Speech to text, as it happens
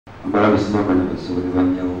Ambalabisibanga n'abasobole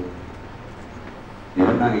bannyawo.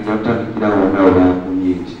 Era nange nja kutandikirawo naawe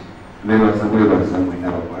bankumye nti beebaza mwena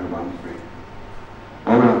abakwano ba Humphrey.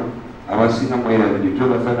 Wabula abasinga mwerabidde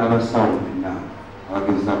twebaza n'abasawo mwenna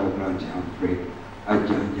abagezaako okulaba nti Humphrey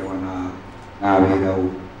ajjanjawa n'abeerawo.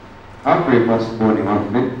 Humphrey first born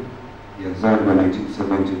Humphrey yazaalibwa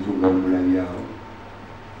 1972 nga mumulabyawo.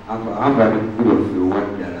 Humphrey ali mukulu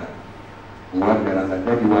waffe owaddala nga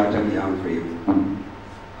ddadi waatali Humphrey mukulu.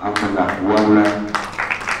 Humphrey ng'akuwabula.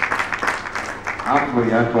 Humphrey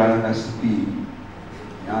yatwalanga sipiidi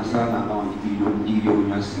n'asanga nga wanjigirira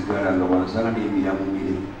okunywa sigala nga wansana n'ebira mu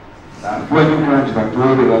mirimu. Afuwanyumula nti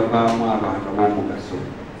batoole bavaamu abantu ab'omugaso.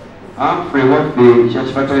 Humphrey waffe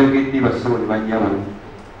kyakifa tayogedde bassebo ne bannyawo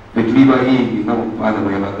ffe tuli bayimbi nga mufaana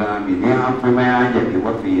bwe yabagambye, naye Humphrey Mayanja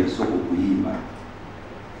ewaffe yasooka okuyimba.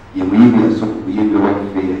 Ye muyimbi yasooka okuyimba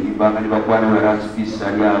ewaffe, yayimbanga ne bakwana balaspisa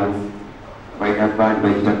ali awo balina bandi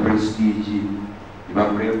bayita Prestige, ne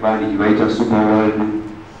bakuleba bandi gye bayita Super World.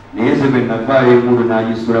 Naye nze bwe navaayo emundu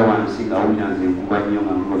n'agisula wansi ng'awulira nze enkuba nnyo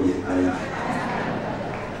nga ngoyekaya.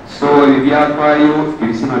 So ebyo byafaayo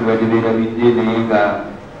ebisima bibadde beerabidde naye nga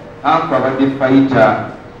Humphrey abadde fayita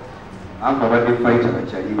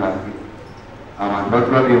bakyali bange. Abantu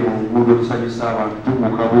batulabye mu nguudo tusanyusa abantu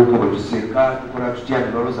tubuukabuuka bwe tuseka tukola tutya ne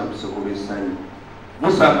balooza musogoba essanyu.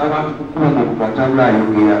 Musanga abantu kukuuma omuntu atambula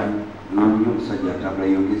ayogera n'owulira omusajja atambula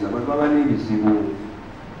ayogeza abantu baba n'ebizibu.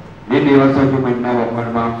 Naye neebaza nnyo mwenna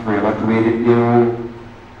abakwano ba Humphrey abatubeereddewo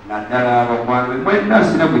naddala abakwano be mwenna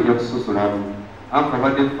sina bwejja kususulamu. Humphrey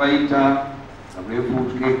abadde fayita nga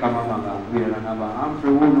bwefuutuka ekamama nga nkubira nagamba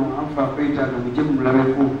Humphrey wuno Humphrey afayita nga mujje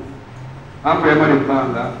mumulabeko. Humphrey yamala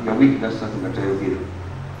ebbanga nga wiiki ga 3 nga tayogera.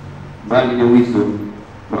 Mbandi ne Wisdom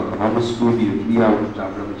lwakava mu studio tuli awo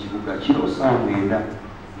tutambula mu kibuga kiro saa 9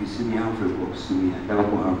 esimu ya Humphrey okusumira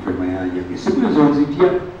ndabako Humphrey Mayanja. Esimu ezo nzitya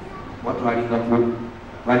watwalinga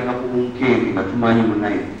ku munkeeke nga tumanyi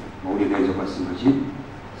munaye mawulire gaizo kwa sima ki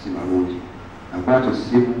simalungi. Nakwata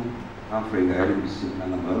essimu Humphrey nga yali mu ssimu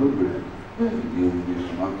nagamba lugula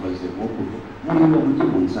nebazemuokuba mulimu omujje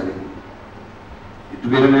munsaleko.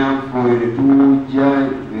 Tubeera ne Humphrey ne tujja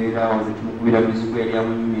tubeerawo ne tumukubira mizigo yali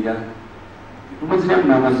amunyumira. Tumuzinyamu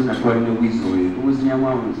n'amazina twalina Wisdom tumuzinyamu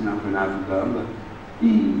amazina Humphrey n'atugamba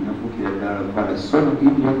nafuukira ddala bala sono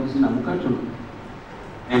kuyingira kuzina mukatono.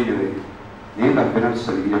 Anyway naye nga ffena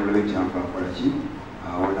tusalirira mulabe nti Humphrey akola ki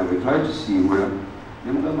awo nabe twali tusiibula ne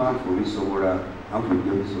mugamba Humphrey obisobola. Humphrey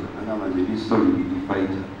ojja obisobola nagamba nze bisolidity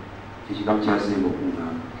fighter kyekigambo kyasemba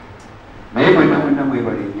okuŋŋamba. Naye mwenna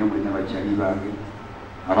mwebale nnyo mwenna bakyali bange.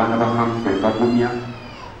 Abaana ba Humphrey bagumya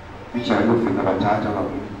tukyaliwo ffe nga bataata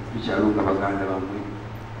bamwe tukyaliwo nga baganda bamwe.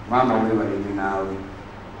 Maama weebaleme naawe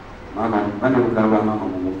maama bane bugala bwa maama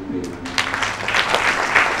mumukubeera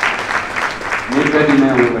naye dadi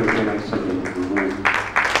naye weebalekera musajja mugulu.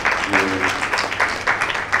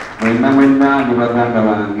 Mwenna ne baganda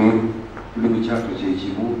bange tuli mu kyato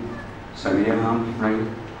kyekimu tusabire Humphrey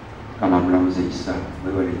kama mulamuze ekisa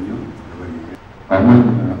webale nnyo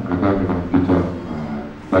agambye bampita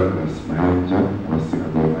Douglas Mayanja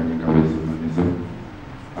wasigaga omanyi nga wezimunize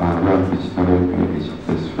bambi Kitalo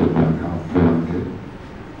ekyaffe sifedanga Humphrey wange.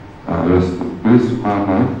 Rest in peace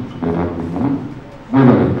Maama tubeera kuno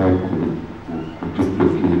mwebaleka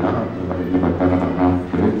kutujjukira ne bakana ba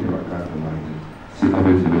Humphrey ne baganda bange sina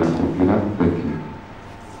bezibera kwogera. Thank you.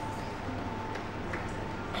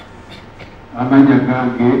 Amanya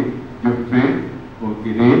gange Humphrey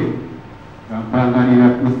ogere kampangalira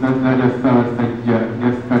ku ssaza lya Ssaabasajja lya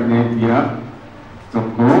Scandinavia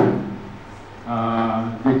Soko.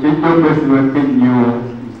 Ekijja okwesibako ennyo mu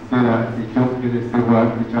kiseera ekyokugeresebwa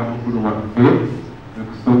ekya mukulu waffe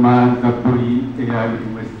okusoma Zabbuli eya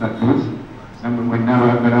 23. Nammwe mwenna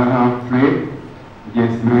abaagala Humphrey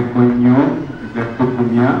gyesibeko nnyo ejja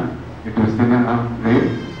kutugumya etuuse ne Humphrey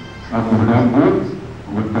abulamu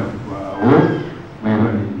obutaggwaawo.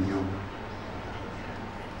 Mwebale nnyo.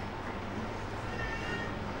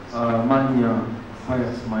 Manya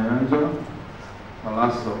Mayanja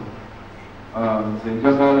Palaso. Nze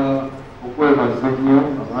njagala okwebaza nnyo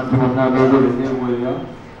abantu bonna abeegoledde embweya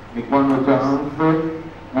mikwano gya Humphrey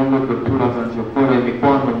nange twetulaga nti okukola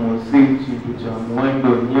emikwano mu nsi kintu kya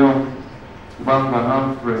muwendo nnyo kubanga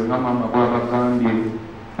Humphrey nga maama bw'abagambye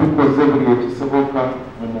tukoze buli ekisoboka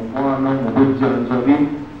mu mukwano mu bujjanjabi.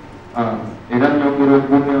 Era nyongera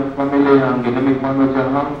okugumya famire yange ne mikwano gya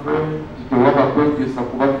Humphrey nti tewaba kwejjusa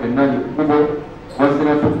kuba ffenna ekkubo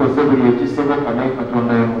wazira tukoze buli ekisoboka naye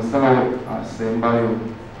Katonda ye musawo asembayo.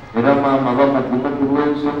 Era maama bamugumu ku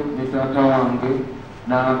lwekyo ne taata wange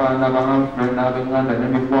n'abaana ba Humphrey n'ab'enganda ne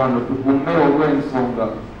mikwano tugume olw'ensonga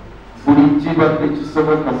buli kibadde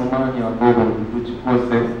kisoboka mu maanyi ag'obuntu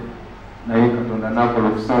tukikoze naye Katonda n'akola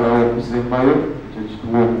okusalawo okusembayo ekyo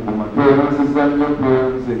kituwa okukuma. Tweyanziza nnyo,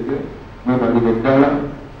 tweyanzege, mwebalire ddala.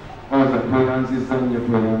 Oza tweyanziza nnyo,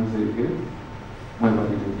 tweyanzege,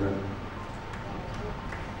 mwebalire ddala.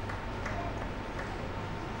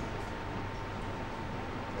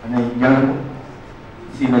 Anayinjalo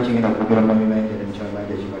sina kingenda kwogera mami mayinja ne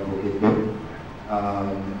mukyamanja kibatokedde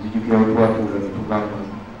nzijukira we twatuula ne tugamba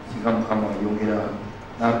singa Mukama yongera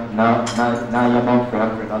n'ayamba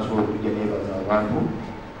Humphrey n'asobola okujja neebaza abantu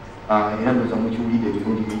era ndoza mukiwulire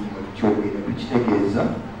ebirungi bingi nga tukyogere ne tukitegeeza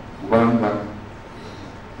kubanga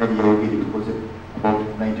tali yayogere tukoze about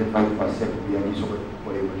 95% byandisobodde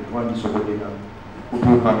kukolebwa tetwandisobodde na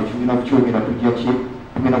kutuuka nekigenda kukyogera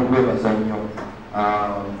tugenda kubeebaza nnyo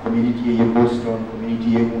community ye Boston,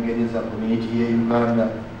 community ye Bungereza, community ye Uganda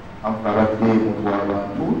Humphrey abadde muntu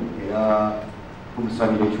w'abantu era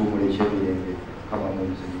tumusabira ekiwumulo eky'emirembe Mukama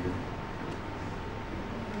amuzimire.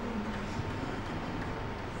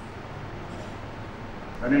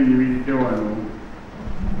 Kale nyibiridde wano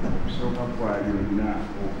okusooka kwa byonna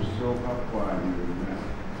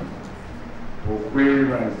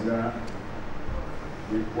okwebaza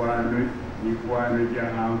mikwano gya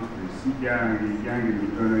Humphrey, si gyange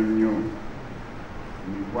mitono nnyo,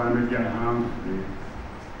 mikwano gya Humphrey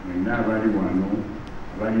mwenna abali wano,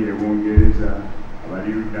 abali e Bungereza,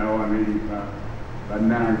 abali luddawo Amerika,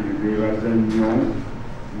 bannange mbeebaza nnyo.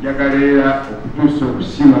 Njagala era okutuusa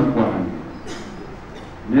okusiima kwange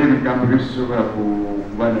n'ebigambo byetusobola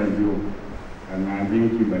kuba nabyo kaŋŋambe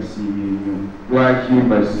nti mbasiimye nnyo. Lwaki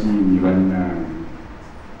mbasiimye bannange?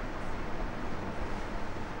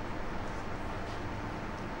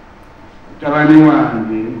 Mutabani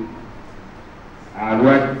wange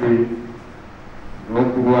alwadde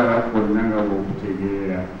n'okulwala kwonna nga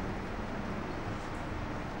bw'okutegeera.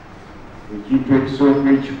 Ekintu ekisooka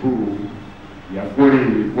ekikulu yakola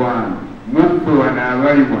emikwano. Muffe wano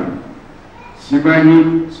abali wano simanyi,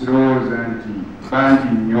 sirowooza nti bangi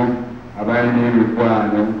nnyo abalina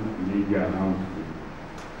emikwano ng'egya Humphrey.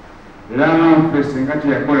 Era Humphrey singa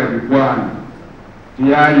teyakola mikwano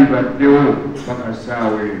teyalibaddewo paka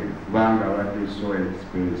ssaawa eno kubanga abadde so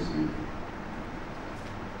expensive.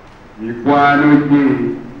 Mikwano gye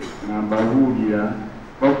nga mbabuulira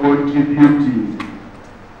bakontributing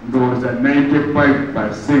ndowooza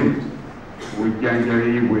 95%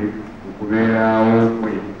 obujjanjabi bwe okubeerawo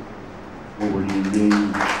kwe mu buli ngeri.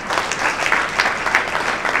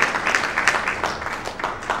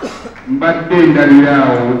 Mbadde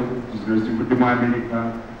ndabiraawo zino zivudde mu Amerika,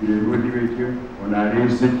 bireerundi betyo, ono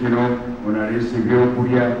aleese kino, ono aleese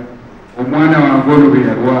ebyokulya. Omwana wange ono bwe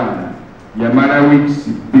yalwala yamala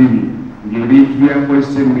wiikisi 2 ng'ebintu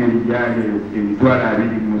byakozesa emmere gyali emitwalo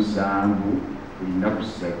 27 buli nnaku 3.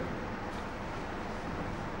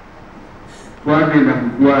 Twagenda mu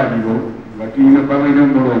ddwaliro nga tulina bamwina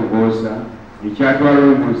omulongoosa ekyatwala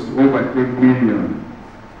almost over 10 million.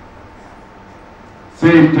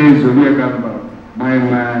 Sente ezo byagamba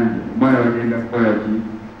mwemwanje omwana bagenda kukola ki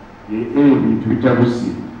ebintu bitabuse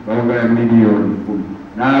bawogala miliyoni 10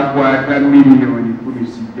 n'akwata miliyoni 10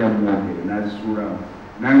 sijja mwogere n'azisuulawo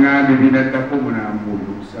naŋŋambe binaddako munambuuli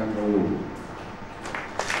okusangawo.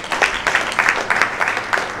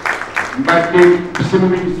 Mbadde kusimu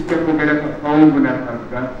bingi sijja kwogera kawungu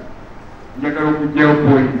nakagga. Njagala okugyawo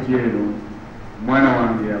pointi eno. Omwana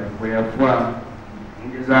wange bwe yafa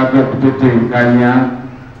ngezaako okutetenkanya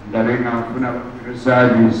ndabe nga nfuna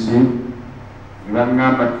saavisi ne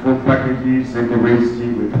baŋŋamba tufo package St. West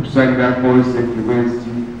bwe tukusalirako St. West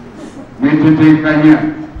netetenkanya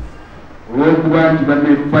olw'okuba nti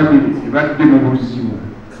banne family ebadde mu buzibu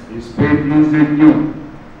esipendinze nnyo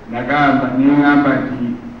neŋŋamba nti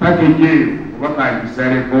package eyo oba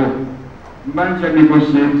kangisaleko mba nkya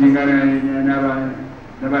negotiatinga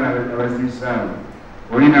n'abaana abaziisaawo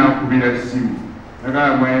oli nankubira ssimu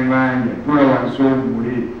nagamba mwemanja tula wansi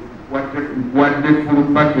omule nkuwadde full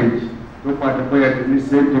package tokwatako yadde ne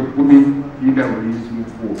sente 10 yinda buliisi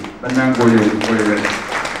mukuo bannange oyo okukolera.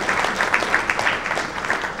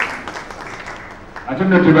 Ate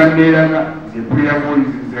nno tebanneeraga zempulira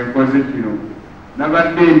poliisi zenkoze kino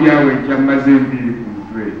nabadde endyawo ekyammaze 2 ku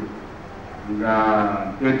mutwe nga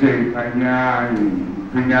tetenkanya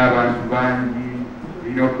tulina abantu bangi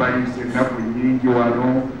tulina opaliisi ennaku nnyingi wano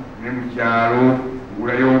ne mukyalo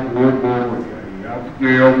ngulayo obuwogo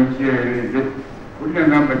afukeyo omukyere olina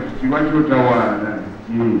ngamba kikiwa kyotawaana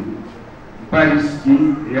ki paliisi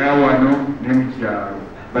eya wano ne mukyalo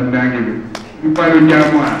bannange mikwano gya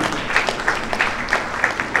mwana.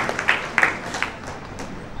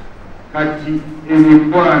 Kati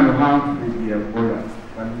emikwano Humphrey gye yakola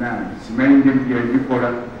bannange simanyi ngeri yagikola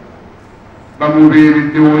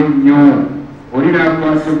bamubeereddewo nnyo oli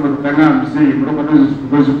nakwasa emmotoka namuzeeyi emmotoka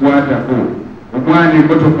tozikwatako omwana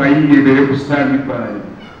emmotoka yiye ebere ku standby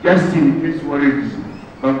just in case walegizi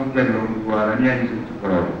bamuganira omutwala niyayinza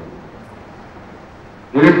okukikolawo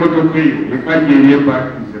era emmotoka eyo ekajja eri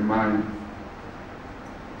epakize maanyi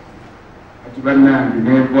kati bannange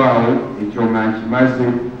neevaawo ekyo nga nkimaze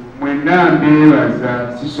mwenna mbeebaza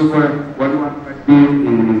sisobola waliwo akadde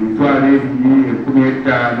emitwalo ebiri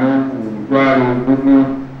 15 omutwalo ogumu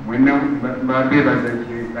mwenna mbeebaza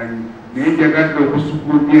kyenkanyi naye njagadde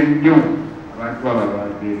okusukubya ennyo abantu abo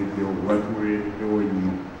babeereddewo batuweereddewo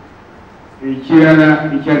nnyo ekirala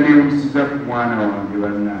ekyanneewusiza ku mwana wange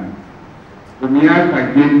bannange ku myaka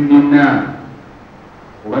gye nnina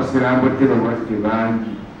oba sirambudde balwadde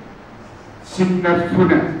bangi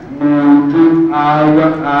sinnafuna muntu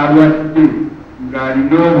alwadde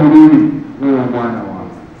ng'alina obulumi bw'omwana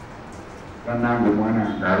wange bannange omwana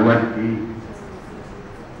wange alwadde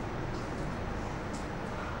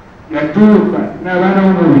yatuuka n'abaana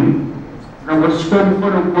b'omubiri nga bwasika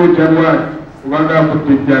omukono gweta bwati kubanga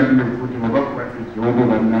akutte ejjambi nekutima oba kubadde ekiwongo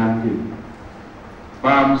bannange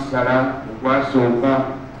baamusala ogwasooka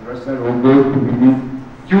nebasala ogwokubiri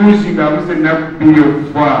juuzi ng'abuze ennaku 2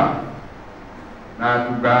 okufa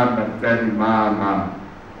n'atugamba ddali maama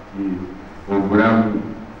obulamu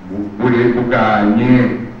bule buganye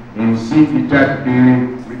ensi itadde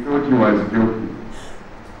we thought he was joking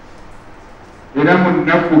era mu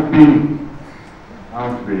nnaku 2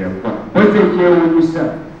 Humphrey yafa mpozi ekyewuunyisa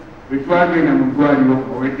bwe twagenda mu ddwaliro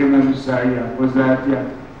aweddemu omusaayi akoze atya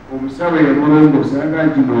omusawo yamulongoosa aga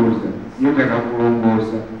nti ndowooza yeetaaga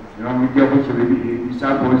kulongoosa nebamugjaku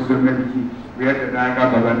ebisaabuzi zonna biki bwe yadda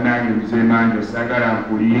n'agamba bannange muzeemanja saagala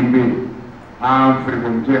nkulimbe Humphrey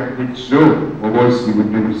bwemuteekako ekiso oba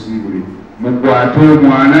osiibudde musiibule mukwate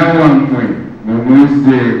omwana wammwe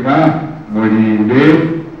mumuzzeeka mulinde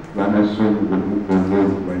banasobola okugonga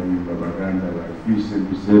okubanyumba baganda bakiise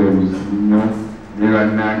ebiseera bizibu nnyo ne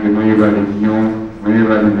bannange mwebale nnyo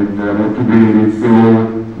mwebale neddala mutubeereddewo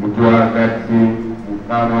mutwagadde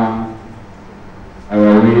mukama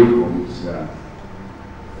abawe omukisa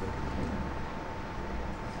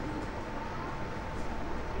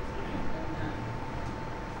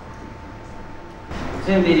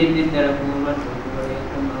semberedde ddala ku mulwadde okuba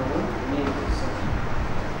yakomawo neekusa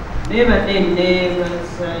neebadde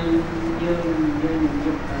neebasa nnyo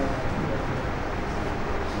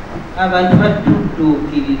abantu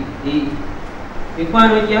batudduukiridde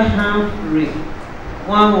mikwano gya Humphrey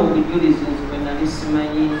mwawa obujulizi nti bwe nali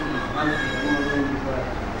simanyi nti Humphrey omulungi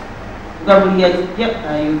bwati nga buli ajja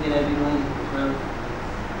ayogera birungi ku Humphrey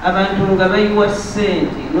abantu nga bayiwa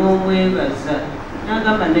ssente n'omwebaza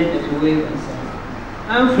n'agamba nedda teweebaza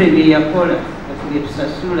Humphrey bye yakola bye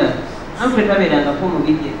tusasula Humphrey tabeerangako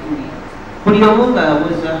mubi gye tuli buli omu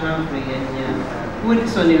ng'awoza Humphrey yannyamba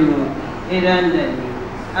Wilson Road e London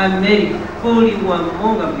America buli wamu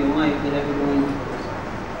nga buli omu ayogera birungi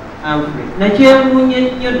Humphrey nakyewuunye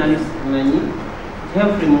nnyo nali simanyi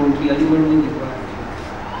Humphrey muntu yali mulungi bwati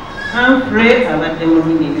Humphrey abadde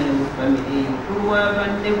mulungi nnyo ne mu famire eyo mukulu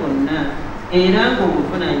w'abadde bonna era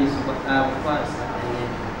ng'obuvunaanyizibwa abukwasaganya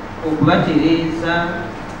okubatereeza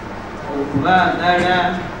okubaagala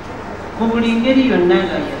mu buli ngeri yonna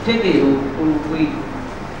nga yategeera obukulu bwe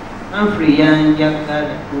Humphrey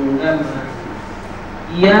yanjagala ngama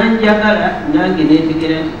yanjagala nange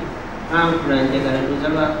neetegera nti Humphrey anjagala ndoza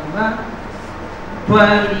lwakuba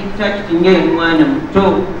twali takiti nnyo omwana muto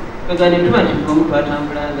twegane tuba kivumu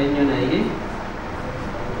twatambulanga nnyo naye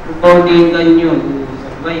tukondinga nnyo ndowooza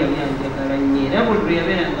kuba yali anjagala nnyo era buli lwe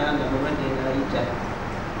yabeeranga nga babadde ngaayita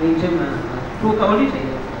muyite maama tuuka oli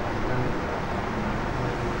teyafaa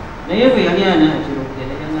naye bwe yali anaatera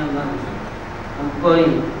okugenda yangamba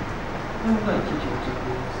amugoyi namuga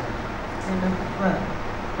kikyotegeeza enda kufa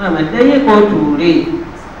maama ddayeko otuule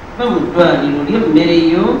va mu ddwaliro lyo emmere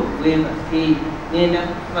yo webake ngenda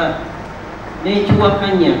kufa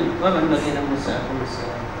n'ekiwakanya kuba bali bagenda musaako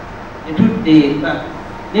musaala netudde eka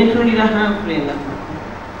netulira Humphrey nga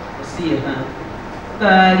osiye Humphrey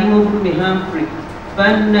kaali mu bulumi Humphrey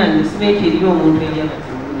bannange simanyi eriyo omuntu yali akati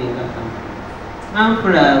mulumi nga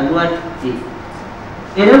Humphrey alwadde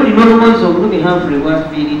era buli lwolowooza obulumi Humphrey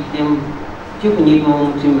bwafiiriddemu kikunyiga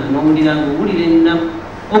omutima n'owulira ng'owulira ennaku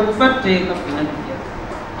okufa tteeka fena tujja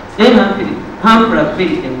naye Humphrey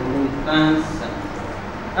afiiridde mu bulumi kansa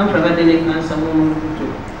Humphrey abadde ne kansa w'omulubuto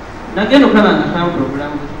nagenda okulaba nga Humphrey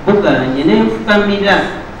obulamu buganye nenfukamira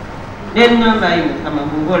neŋŋamba ayi mukama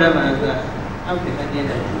bw'oba olabanga Humphrey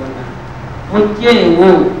kagenda kuwona mujjeewo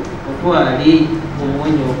otwale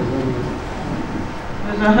omuwonyo obulungi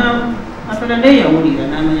nga Katonda naye yawulira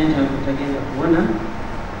n'amanya nti tagenda kuwona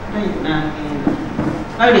naye n'agenda.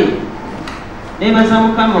 Kale neebaza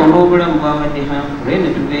Mukama olw'obulamu bw'awadde Humphrey ne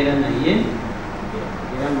tubeera naye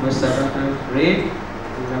era mbasaba Humphrey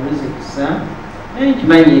ngamuzikisa naye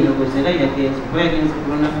nkimanyi endowooza era yagenze kuba yagenze ku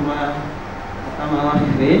lunaku lwa Mukama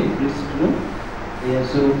waffe Kristo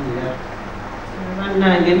eyazuukira.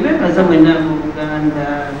 Bannange mbebaza mwenna mu Buganda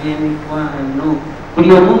by'emikwano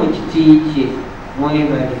buli omu mu kiti kye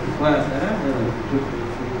mwebale tukwagala mwebale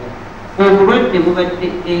kutukuukirira. Obulwadde bubadde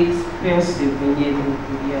expensive nnyo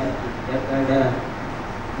ebyokulya eddagala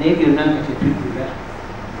naye byonna nga tetujula.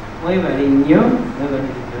 Mwebale nnyo mwebale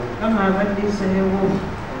nnyo Mukama abaddiseewo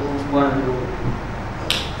olw'omukwano.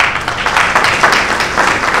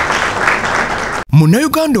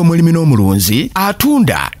 Munnayuganda omulimi n'omulunzi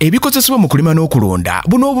atunda ebikozesebwa mu kulima n'okulonda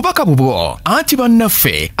buno obubaka bubwo anti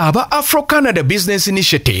bannaffe aba Afro-Canada Business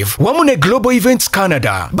Initiative wamu ne Global Events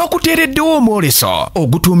Canada bakuteereddewo omwoleso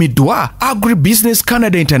ogutuumiddwa Agri-Business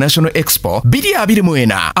Canada International Expo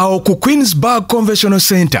 2024 awo ku Queensburg Convention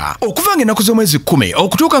Center okuva ng'ennaku z'omwezi 10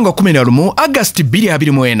 okutuuka nga 11 August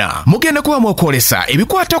 2024. Mugenda kubamu okwolesa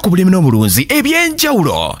ebikwata ku bulimi n'omulunzi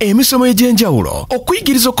eby'enjawulo, emisomo egy'enjawulo,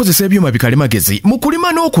 okuyigiriza okukozesa ebyuma bikalimagezi mu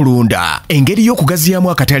kulima n'okulunda, engeri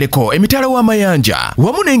y'okugaziyaamu akataleko emitala w'amayanja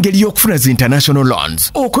wamu n'engeri y'okufuna zi international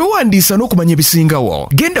loans. Okwewandiisa n'okumanya ebisingawo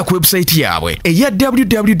genda ku website yaabwe eya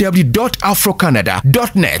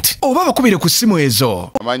www.afrocanada.net oba bakubire ku ssimu ezo.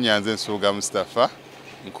 Amannya nze Nsuuga Mustafa,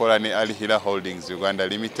 nkola ne Alihira Holdings Uganda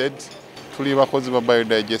Limited. Tuli bakozi ba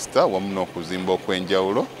biodigester wamu n'okuzimba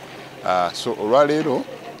okw'enjawulo. So olwaleero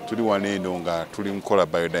tuli wano eno nga tuli nkola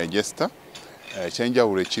biodigester.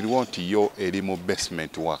 Ekyenjawulo ekiriwo nti yo eri mu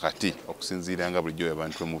basement wakati okusinziira nga bulijjo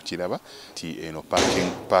abantu mu kiraba ti eno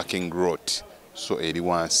parking lot. So eri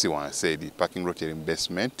wansi eri parking lot eri mu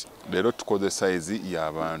basement. Leero tukoze size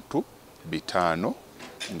y'abantu 5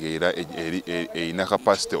 ng'era erina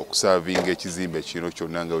capacity okusavinga ekizimbe kino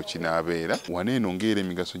kyonna nga wekinaabeera. Wano eno ng'era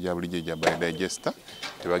emigaso gya bulijjo gya biodigester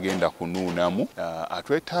tebagenda kunuunamu.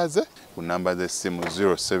 Atwetaaze ku namba z'essimu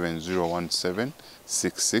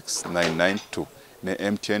 07017669992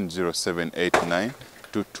 ne MTN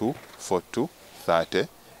 0789224230.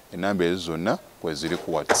 Enamba ezo zonna kweziri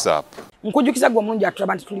ku WhatsApp. Nkujjukiza gwe omulungi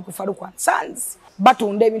atulaba nti tuli ku Farukwa Sons.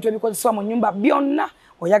 Batunda ebintu ebikozesebwa mu nnyumba byonna.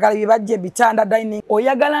 Oyagala bibajje bitanda dining,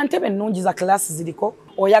 oyagala ntebe nnungi za class ziriko,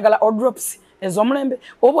 oyagala wardrobes ez'omulembe,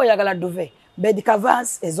 oba oyagala duvet, bed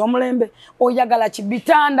covers ez'omulembe, oyagala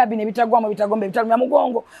kibitanda bine bitagwamu bitagombe bitalumya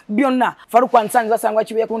mugongo byonna. Farukwa Sons basangwa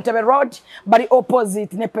Kibuye ku Ntebe Road bali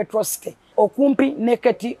opposite ne Petrosite okumpi ne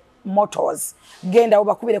Keti Motors. Genda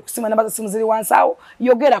obakubire kusima namba za simu ziri wansawo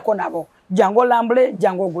yogerako nabo. Jango lambule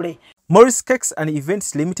jango gule. Morris Cakes and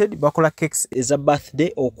Events Limited bakola cakes eza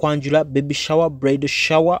birthday, okwanjula, baby shower, bridal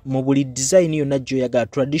shower, mu buli design yonna gy'oyagala,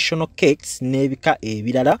 traditional cakes n'ebika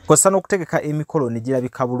ebirala. Kosa n'okutegeka emikolo ne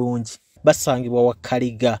girabika bulungi. Basangibwa wa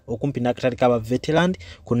Kaliga okumpi n'akatale k'aba veteran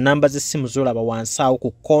ku namba z'essimu z'olaba wansi awo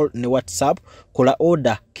ku call ne WhatsApp. Kola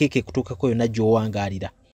order cake kutuukako yonna gy'owangaalira.